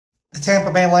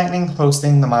Tampa Bay Lightning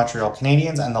hosting the Montreal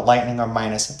Canadiens, and the Lightning are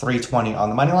minus 320 on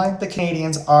the money line. The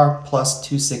Canadiens are plus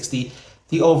 260.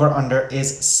 The over-under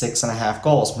is 6.5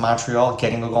 goals. Montreal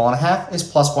getting a goal and a half is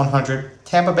plus 100.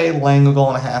 Tampa Bay laying a goal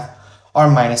and a half are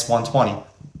minus 120.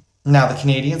 Now, the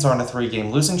Canadiens are on a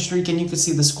 3-game losing streak, and you can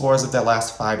see the scores of their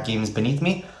last 5 games beneath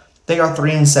me. They are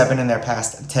 3-7 in their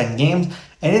past 10 games,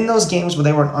 and in those games where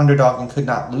they were an underdog and could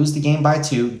not lose the game by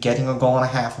 2, getting a goal and a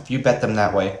half if you bet them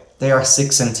that way, they are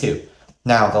 6-2.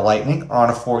 Now, the Lightning are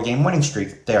on a 4-game winning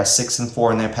streak. They are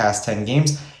 6-4 in their past 10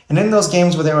 games, and in those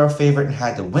games where they were a favorite and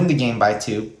had to win the game by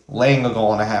 2, laying a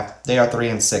goal and a half, they are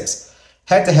 3-6.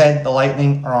 Head-to-head, the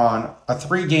Lightning are on a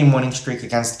 3-game winning streak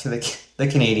against the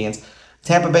Canadiens.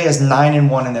 Tampa Bay is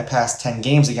 9-1 in their past 10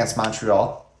 games against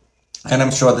Montreal, and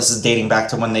I'm sure this is dating back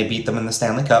to when they beat them in the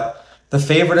Stanley Cup. The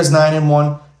favorite is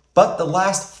 9-1, but the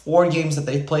last 4 games that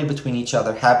they've played between each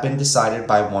other have been decided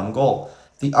by 1 goal.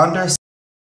 The under.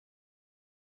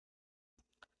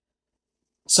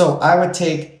 So I would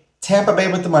take Tampa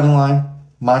Bay with the money line,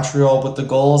 Montreal with the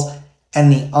goals,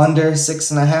 and the under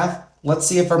 6.5. Let's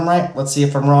see if I'm right. Let's see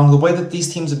if I'm wrong. The way that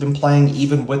these teams have been playing,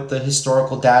 even with the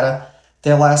historical data,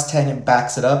 their last 10, it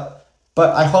backs it up.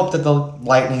 But I hope that the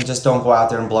Lightning just don't go out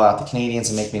there and blow out the Canadiens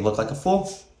and make me look like a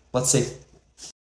fool. Let's see.